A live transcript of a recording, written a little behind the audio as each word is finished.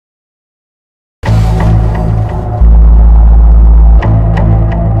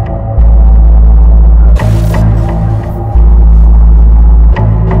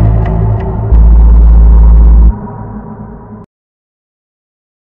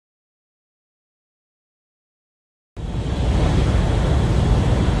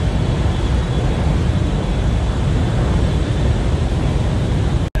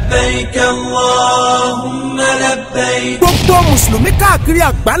Allahumma labbayk. Gbogbo mùsùlùmí káàkiri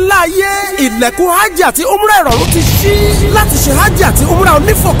àgbáńlá ayé ilẹ̀kùn hajj àti umrah ìrọ̀rùn ti ṣí láti ṣe hajj àti umrah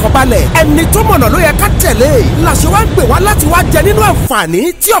onífọ̀kànbalẹ̀. Ẹni tó mọ̀nà ló yẹ ká tẹ̀lé. Làṣẹ wá ń gbè wá láti wá jẹ nínú àǹfààní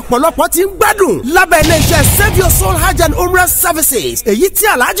tí ọ̀pọ̀lọpọ̀ ti ń gbádùn lábẹ́ ilé-iṣẹ́ Save Your Soul Hajj and Umrah Services. Èyí tí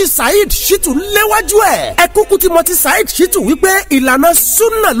Alhaji Said Shittu léwájú ẹ̀. Ẹ kúkú ti mọ̀ ti Said Shittu wípé ìlànà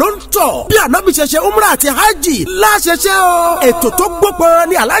súnà ló ń tọ̀. Bí ànábì ṣe ṣe umrah àti hajj láṣẹṣẹ o. Ètò tó gbópọn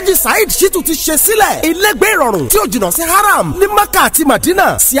ni Alhaji Said Shittu ti ṣe sílẹ̀. Ilégbé ìrọ̀rùn tí ò jìnnà sí haram ní Maka àti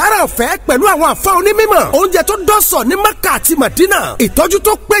Madina. Siara ọ̀fẹ́ pẹ̀lú àwọn àfa onímọ̀. Oúnjẹ tó dọ́sọ̀ ní Maka àti Madina. Ìtọ́jú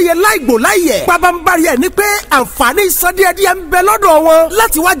tó péye láìgbò láìyẹ̀. Pabambari ẹ̀ ni pé àǹfààní san díẹ̀díẹ̀ ń bẹ lọ́dọ̀ wọn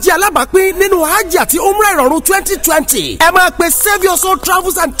láti wá jẹ́ alábàápín nínú hajj àti umrah ìrọ̀rùn 2020. Ẹ máa pe Save Your Soul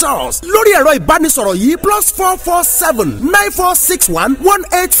Travels and Tours lórí ẹ̀rọ ìbánisọ̀rọ̀ yìí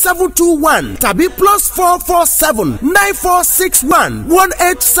 +447-9461-18721 tàbí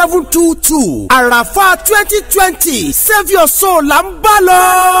 +447-9461-18722. Àràfà 2020 Save Your Soul là ń bá lọ.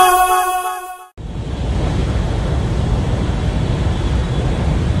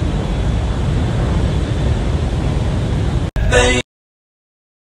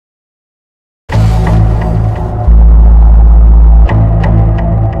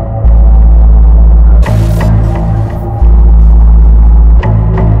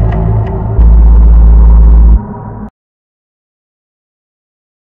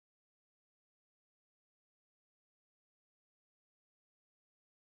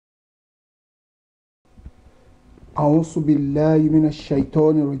 أعوذ بالله من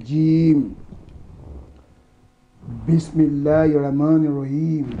الشيطان الرجيم بسم الله الرحمن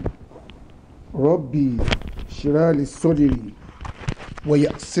الرحيم ربي اشرح لي صدري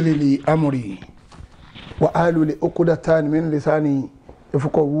ويسر لي أمري واحلل عقدة من لساني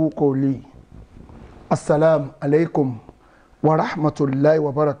يفقهوا قولي السلام عليكم ورحمة الله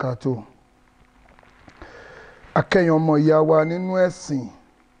وبركاته. akẹ́yìn ọmọ ìyá wa nínú ẹ̀sìn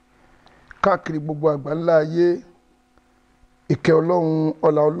káàkiri gbogbo àgbáńlá ayé, ìkẹ́ Ọlọ́run,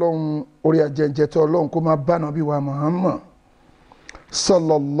 ọlá Ọlọ́run, orí ajẹ́njẹ́ tí Ọlọ́run kó máa bá Ànábì wa Muhammad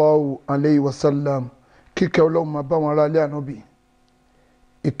sallallahu alayhi wa sallam. Kíkẹ́ Ọlọ́run máa bá wọn ará ilé Ànábì,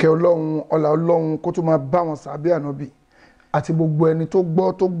 ìkẹ́ Ọlọ́run, ọlá Ọlọ́run kó tún máa bá wọn sàhábé Ànábì àti gbogbo ẹni tó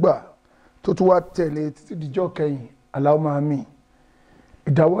gbọ́ tó gbà tó tún wá tẹ̀lé títí dijọ́ kẹyìn. Allahumma àmín.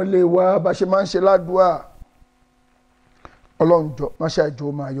 Ìdáwọ́lé wa bá ṣe máa ń ṣe ládùúà, Ọlọ́run jọ̀ọ́ má ṣe àjò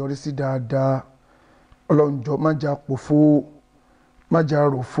máa yọrí sí dáadáa. Ọlọ́run jọ̀ọ́ má jà pòfo, má jà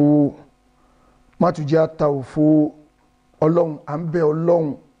ròfo, má tún jẹ́ ata òfo. Ọlọ́run à ń bẹ̀ Ọlọ́run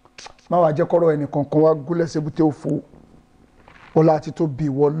má wàá jẹ́ kọ́rọ̀ ẹnì kankan wá gúnlẹ̀ sébùté òfo. Ọlá àti tó bí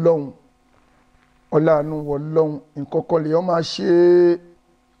ìwọ Ọlọ́run, ọlá àánú wọ Ọlọ́run, nǹkan kan lèèyàn máa ṣe é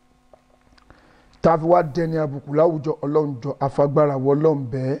tá a fi wá dẹni àbùkù láwùjọ. Ọlọ́run jọ̀ọ́ àfagbára wọ Ọlọ́run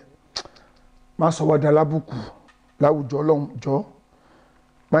bẹ́ẹ̀ má sọ wá dá lábùkù láwùjọ. Ọlọ́run jọ̀ọ́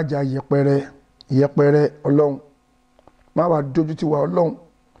má jà yẹpẹrẹ Ọlọ́run, má wá dójú tì wá Ọlọ́run,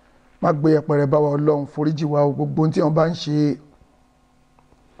 má gbé yẹpẹrẹ bá wa Ọlọ́run, foríjì wa gbogbo tí wọ́n bá ń ṣe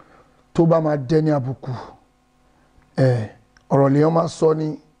tó bá máa dẹni àbùkù. Ọ̀rọ̀ lèèyàn máa sọ ni,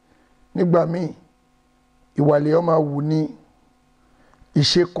 nígbà míì ìwà lèèyàn máa wù ni,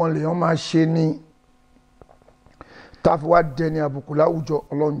 ìṣe kan lèèyàn máa ṣe ni tá a fi wá dẹni àbùkù láwùjọ.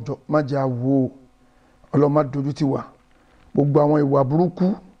 Ọlọ́run jọ̀ọ́ má jà wò ó, Ọlọ́run má dojú tì wá gbogbo àwọn ìwà burúkú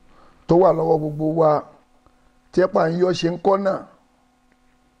tó wà lọ́wọ́ gbogbo wa tí ẹ̀pà ń yọ́ ṣe ń kọ́ náà,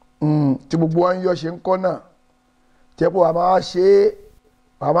 tí gbogbo wa ń yọ́ ṣe ń kọ́ náà, tí ẹ̀pà wa máa ṣe é,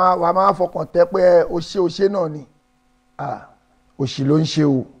 wa máa fọkàn tẹ́ pé o ṣe náà ni. Òṣì ló ń ṣe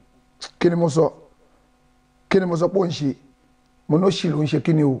o. Kí ni mo sọ pé ó ń ṣe? Mo ní òṣì ló ń ṣe.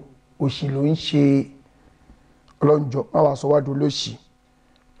 kí ni o? Òṣì ló ń ṣe. Ọlọ́run jọ̀ọ́ má wàá sọ wá dùn lóṣì.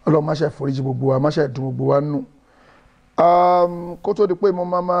 Ọlọ́run má ṣe foríjì gbogbo wa, má ṣe dùn gbogbo wa nù. Kó tó di pé mo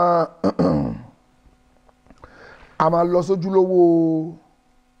máa lọ sójúlówó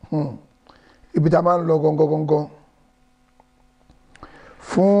ibi tá a máa ń lọ gangan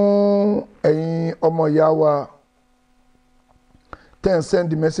fún ẹ̀yin ọmọ ìyá wa tẹ́ ń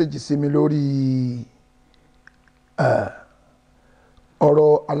sẹ́ndì mẹ́sẹ̀jì sí mi lórí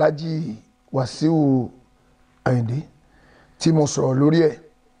ọ̀rọ̀ Alhaji Wasiu Ayinde tí mo sọ̀rọ̀ lórí ẹ̀.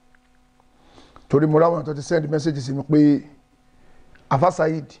 Torí mo ráwọn tó ti send message sí mi pé Afa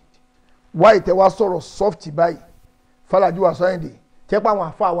Said wá ìtẹ́ wá sọ̀rọ̀ soft báyìí fàlàjì Wasiu Ayinde tẹ́ pé àwọn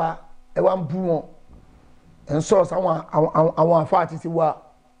àfa wa ẹ wá ń bú wọn, ẹ̀ ń sọ̀rọ̀ sáwọn àwọn àfa àti ti wa.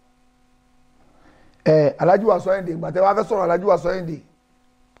 Alhaji Wasiu Ayinde ìgbà tẹ́ wá fẹ́ sọ̀rọ̀ Alhaji Wasiu Ayinde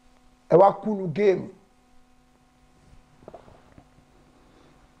ẹ wá kúnú game.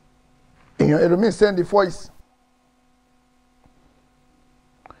 Èèyàn ẹlòmíì send the voice,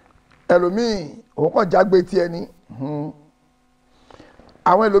 ẹlòmíì òun kàn jágbe tiẹ̀ ní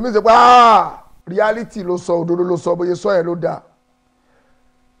àwọn ẹlòmíì sọ pé reality ló sọ òdodo ló sọ bóyá sọ yẹn ló dáa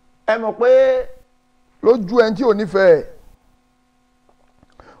ẹ mọ̀ pé lójú ẹni tí ò nífẹ̀ẹ́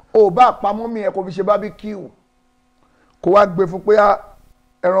ò bá pamọ́ mi ẹ̀ kò fi ṣe barbecue kó wá gbé fún pé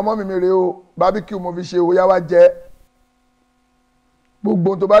ẹran mọ́ mi rèé o barbecue mo fi ṣe o yá wá jẹ gbogbo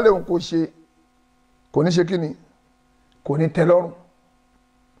tó bá léwu kó ṣe kò ní ṣe kí ni kò ní tẹ́ lọ́rùn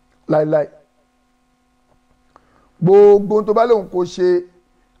láíláí gbogbo tó bá léwu kó ṣe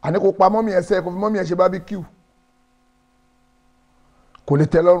àní kó pa mọ́mí ẹsẹ̀ kó fi mọ́mí ẹ ṣe barbecue kò lè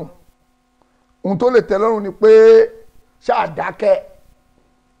tẹ́ lọ́rùn ohun tó lè tẹ́ lọ́rùn ni pé ṣáà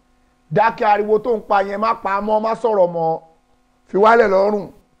dákẹ́ ariwo tó ń pa yẹn má pa mọ́ má sọ̀rọ̀ mọ́ fi wálẹ̀ lọ́rùn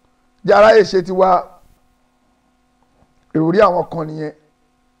jára èṣe ti wá ìròrí àwọn kan nìyẹn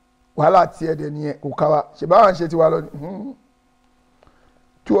wàhálà tí ẹ̀dẹ̀ nìyẹn kò ká wa ṣe báwa ń ṣe tiwa lọ ni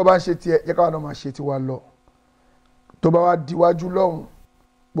tí wọ́n bá ń ṣe tiẹ̀ jẹ́ káwa náà máa ṣe tiwa lọ tó bá wá diwájú lọ́hùn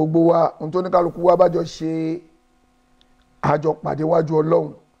gbogbo wa ohun tó ní kálukú wa bájọ ṣe àjọ pàdé wájú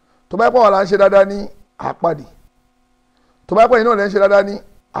Ọlọ́hun tó bá yẹ pé wà là ń ṣe dáadáa ní àpàdé tó bá yẹ pé iná lẹ́ ń ṣe dáadáa ní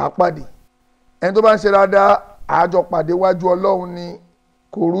àpàdé ẹni tó bá ń ṣe dáadáa àjọ pàdé wájú Ọlọ́hun ni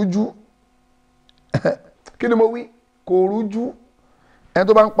kò rújú kí ni mo wí kò rújú ẹni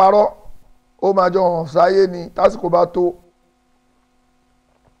tó bá ń parọ́ ó máa jọ hàn sáyé ni tásìkò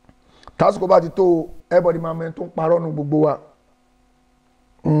bá ti tó everybody máa mẹ́rin tó ń parọ́ nu gbogbo wa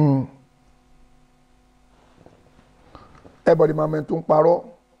everybody máa mẹ́rin tó ń parọ́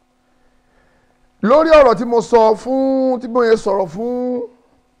lórí ọ̀rọ̀ tí mo sọ fún tí mo yẹ sọ̀rọ̀ fún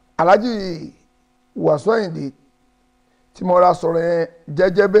Alhaji Wasiu Ayinde tí mo ra sọ̀rọ̀ yẹn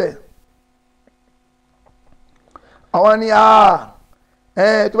jẹ́jẹ́ bẹ́ẹ̀ àwọn ni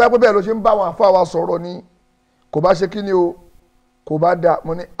tó bá pẹ́ bẹ́ẹ̀ ló ṣe ń bá àwọn àfáà wa sọ̀rọ̀ ni kò bá ṣe kí ni o kò bá dà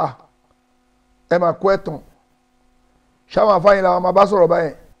mo ní ẹ máa kó ẹ̀tàn ṣáwọn àfáà yìí làwọn máa bá sọ̀rọ̀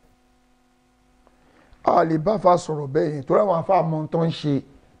báyẹn a lè bá fa sọ̀rọ̀ bẹ́ẹ̀ yẹn torí àwọn àfáà mọ tó ń ṣe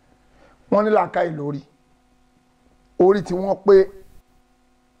wọ́n ní làákàyè lórí orí tí wọ́n pé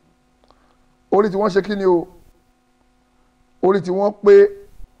orí tí wọ́n ṣe kí ni o orí tí wọ́n pé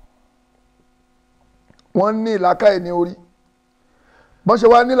wọ́n ní làákàyè ní orí bọ́n ṣe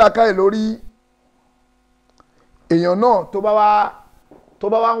wá ní làákàyè lórí èèyàn náà tó bá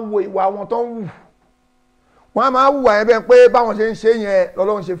wá ń wo ìwà wọn tó ń wù wọ́n á máa wùwà yẹn bẹ́ẹ̀ pé báwọn ṣe ń ṣe yẹn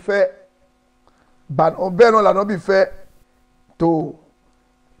lọ́lọ́run ṣe fẹ́ bẹ́ẹ̀ náà lànà bí fẹ́ tó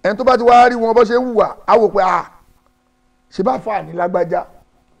ẹni tó bá ti wá rí wọn bọ́ ṣe ń wùwà á wò pé ṣe bá fà ní lágbájá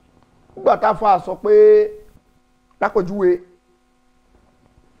nígbà tá a fà sọ pé lápèjúwe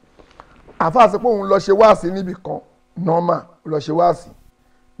àfà sọ pé òun lọ ṣe wáàsí níbì kan normal lọ ṣe wáàsí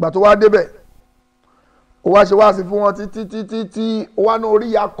gbà tó wá débẹ̀ ó wá ṣe wáàsí fún wọn títí ó wá ní orí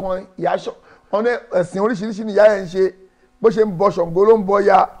ìyá kan ìyá wọn ní ẹ̀sìn oríṣiríṣi ni ìyá yẹn ń ṣe bó ṣe ń bọ Ṣàngó ló ń bọ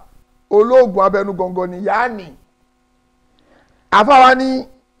ya olóògùn abẹnú gọ̀ǹgọ̀ ni ìyá nì àfà wa ní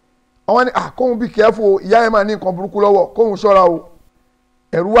àwọn ní kóhun bí kẹ́fù ìyá yẹn máa ní nǹkan burúkú lọ́wọ́ kóhun ṣọ́ra o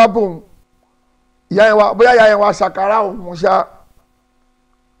ẹ̀rú wá bòun ìyá yẹn wá bóyá ìyá yẹn wá ṣàkárà òun ṣá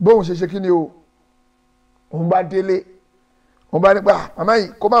bóun ṣe kí ni o òun bá délé òun bá ní pé màmá yìí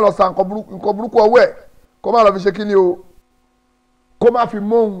kó má lọ sa nǹkan burúkú ọwọ́ ẹ̀ kó má lọ fi ṣe kí ni o kó má fi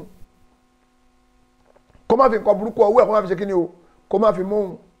móhun kó má fi nǹkan burúkú ọwọ́ ẹ̀ kó má fi ṣe kí ni o kó má fi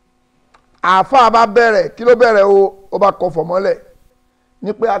móhun àáfàá bá bẹ̀rẹ̀ kí ló bẹ̀rẹ̀ o ó bá kọ fọ̀mọ́lẹ̀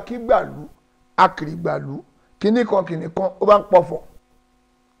ní pé akígbàlú akìrìgbàlú kíní kan ó bá ń pọ̀fọ̀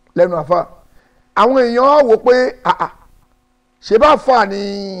lẹ́nu àáfàá àwọn èèyàn wò pé ṣe bá fà ní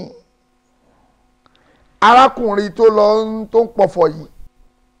arákùnrin tó ń pọ̀fọ̀ yìí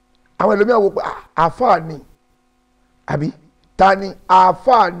àwọn ẹlòmíràn wò pé àáfàá ni àbí ta ni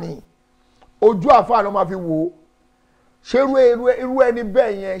àáfàá ni ojú àáfàá ló máa fi wò ó ṣé irú ẹni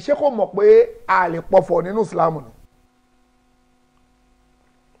bẹ́ẹ̀ yẹn ṣé kò mọ̀ pé a lè pọ̀fọ̀ nínú Islam ni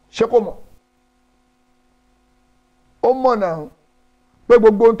ṣé kò mọ̀ ó mọ̀ náà pé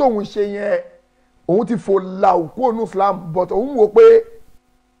gbogbo ohun tóun ṣe yẹn òun ti fò la òkú ònú Islam but òun wò pé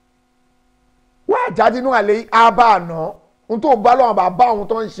wá jáde inú àlè ábà àná ohun tó ń bá lọ́wọ́ bàbá òun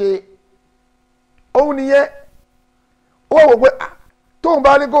tó ń ṣe òun nìyẹn ó wò pé tóun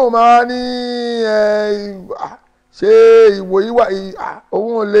bá ní kóun máa ní ṣe ìwò yìí wà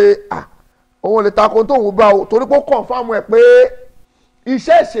òun ò lè takò tóun bá o torí pé ó confirm ẹ̀ pé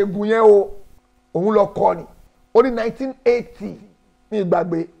iṣẹ́ ìṣègùn yẹn o òun lọ kọ́ ni ó ní 1980 ní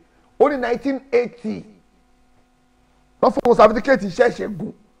ìgbàgbé ó ní 1980 wọ́n fún un certificate iṣẹ́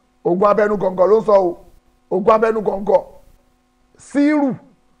ìṣègùn oògùn abẹ́nú gọ̀ǹgọ̀ ló ń sọ o oògùn abẹ́nú gọ̀ǹgọ̀ síírù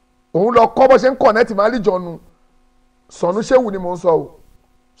òun lọ kọ́ bó ṣe ń connect máa lìjọ́nu sọ̀nù ṣéwù ni mò ń sọ o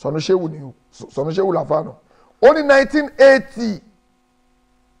Sọnùṣẹ́wù ni o Sọnùṣẹ́wù làfàànà ó ní 1980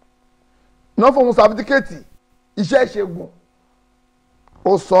 náà fún un sàfitíkẹ́ẹ̀tì iṣẹ́ ìṣègùn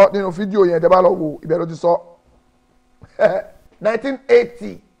ó sọ nínú fídíò yẹn dẹ́bà lọ wo ibẹ̀ ló ti sọ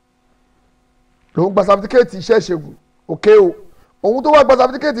 1980 ló ń gba sàfitíkẹ́ẹ̀tì iṣẹ́ ìṣègùn òkè o òun tó wá gba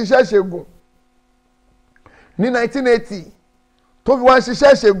sàfitíkẹ́ẹ̀tì iṣẹ́ ìṣègùn ní 1980 tó fi wá ń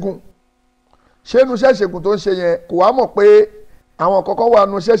ṣiṣẹ́ ìṣègùn ṣé inú iṣẹ́ ìṣègùn tó ń ṣe yẹn kò wá mọ̀ pé àwọn kọ̀ọ̀kan wà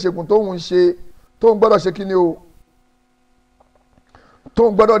nínú iṣẹ́ ìṣègùn tó ń ṣe tó ń gbọ́dọ̀ ṣe kí ni o tó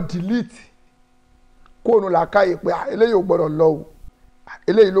ń gbọ́dọ̀ delete kóònù làákàyè pé eléyìí ò gbọ́dọ̀ lọ o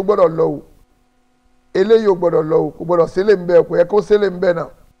eléyìí ló gbọ́dọ̀ lọ o eléyìí ò gbọ́dọ̀ lọ o kò gbọ́dọ̀ sílẹ̀ ń bẹ̀ kò yẹ kó sílẹ̀ ń bẹ̀ náà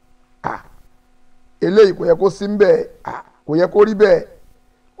eléyìí kò yẹ kó sí ń bẹ̀ kò yẹ kó rí bẹ́ẹ̀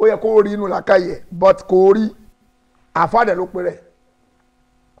ó yẹ kó rí inú làákàyè but kò rí àfàdé ló pé rẹ̀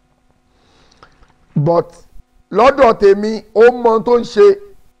but lọ́dọ̀ tèmi ó mọ tó ń ṣe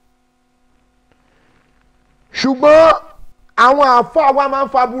ṣùgbọ́n àwọn àfáà wa máa ń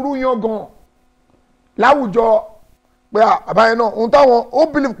fa burú yan gan láwùjọ pé àbáyé náà ohun táwọn ó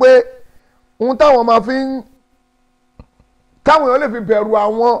believe pé ohun táwọn máa fi ń táwọn èèyàn lè fi bẹ̀rù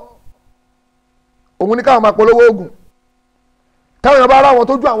àwọn òun ní káwọn máa polówó oògùn táwọn èèyàn bá rá àwọn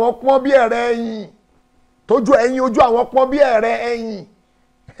tójú àwọn pọ́n bí ẹ̀rẹ̀ ẹ̀yìn tójú ẹ̀yìn ojú àwọn pọ́n bí ẹ̀rẹ̀ ẹ̀yìn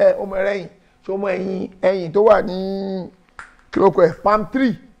ọmọ ẹ̀rẹ̀ ẹ̀yìn ṣé ọmọ ẹ̀yìn tó wà ní kílókò ẹ̀ palm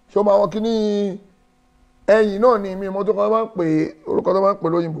tree ṣé ọmọ àwọn kìíní ẹ̀yìn náà ni mi mọ́ tó kọ́ máa ń pè orúkọ tó máa ń pè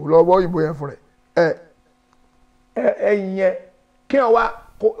lóyìnbó lọ́wọ́ òyìnbó yẹn fún rẹ̀ ẹ̀yìn yẹn kí wọ́n wá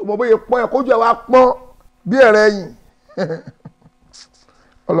mọ̀ bóyá pọ́n ẹ̀ kójú ẹ̀ wá pọ́n bí ẹ̀rẹ̀ ẹ̀yìn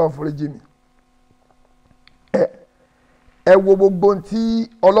ọlọ́run foríjì mi ẹ wo gbogbo tí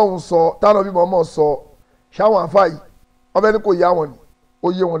ọlọ́run sọ táwọn bí mọ̀ọ́mọ̀ sọ ṣáwọn àfáà yìí ọbẹ̀ ní kò yá wọn ni ó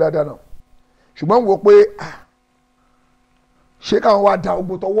yé wọn dáadáa náà ṣùgbọ́n wò pé ṣé káwọn wá da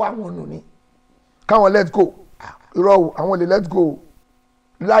ogbó tọwọ́ àwọn nù ni káwọn let go irọ́ o àwọn lè let go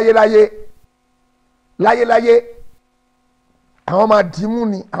láyéláyé àwọn máa dì í mú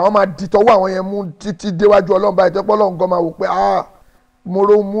ni àwọn máa di tọwọ́ àwọn yẹn mú títí déwájú ọlọ́run báyìí tẹ́pọ́ ọlọ́run gan máa wò pé mo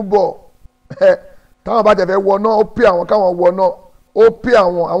ro mú bọ̀ táwọn bá tẹ̀fẹ́ wọ náà ó pè àwọn káwọn wọ náà ó pè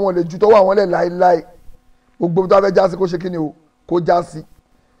àwọn lè ju tọwọ́ àwọn lẹ̀ láéláé gbogbo tó bá fẹ́ já sí kó ṣe kí ni o kó já sí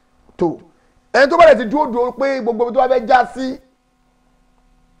tó ẹni tó bá lè ti dúró pé gbogbo tó bá fẹ́ já sí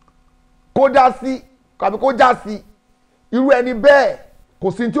kó dá sí àbí kó já sí irú ẹni bẹ́ẹ̀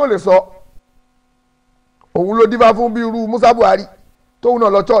kò sí tí ó lè sọ òun ló dífá fún bí irú Musa Buhari tóun náà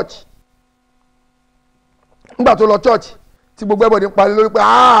lọ church nígbà tó lọ church tí gbogbo ẹbọdì ń parí lórí pé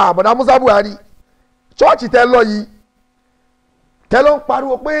bọ̀dá Musa Buhari church tẹ lọ yìí tẹ lọ ń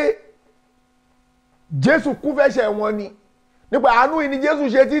pariwo pé Jésù kú fẹ́ṣẹ̀ wọn ni nípa àánú yìí ni Jésù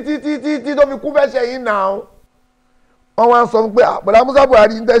ṣe títí tó fi kú fẹ́ṣẹ̀ yìí náà wọ́n wá ń sọ pé bọ̀dá Musa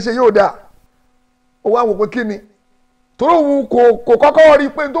Buhari ń tẹ́ ṣe yóò dáa ó wá wò pé kí ni torí òun kò kọ́kọ́ rí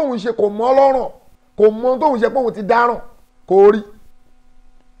pé tóun ṣe kò mọ́ lọ́rùn kò mọ tóun ṣe pé òun ti dáràn kò rí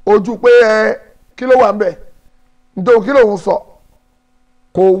ojú pé kí ló wà ń bẹ̀ nítorí kí lòun sọ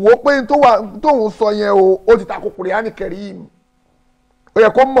kò wò pé tóun sọ yẹn ó ti takò Kùránì Kẹ́rímù ó yẹ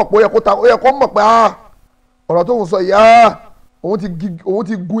kó mọ̀ pé ó yẹ kó mọ̀ pé ọ̀rọ̀ tóun sọ yìí òun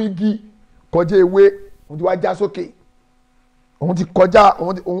ti gun igi kọjá ewé òun ti wá já sókè òun ti kọjá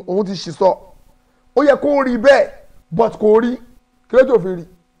òun ti ṣì sọ ó yẹ kó rí bẹ́ẹ̀ but kò rí kílódé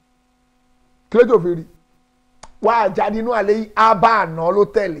òfin rí wá àjáde inú àlẹ́ yìí á bá àná ló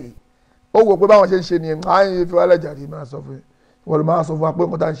tẹ̀lé ó wò pé báwọn ṣe ń ṣe nìyẹn àyìn fi wálẹ̀ jáde máa sọ fún wọn lè máa sọ fún wa pé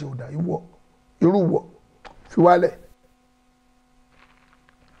nǹkan tá à ń ṣe òdà irú wọ̀ fi wálẹ̀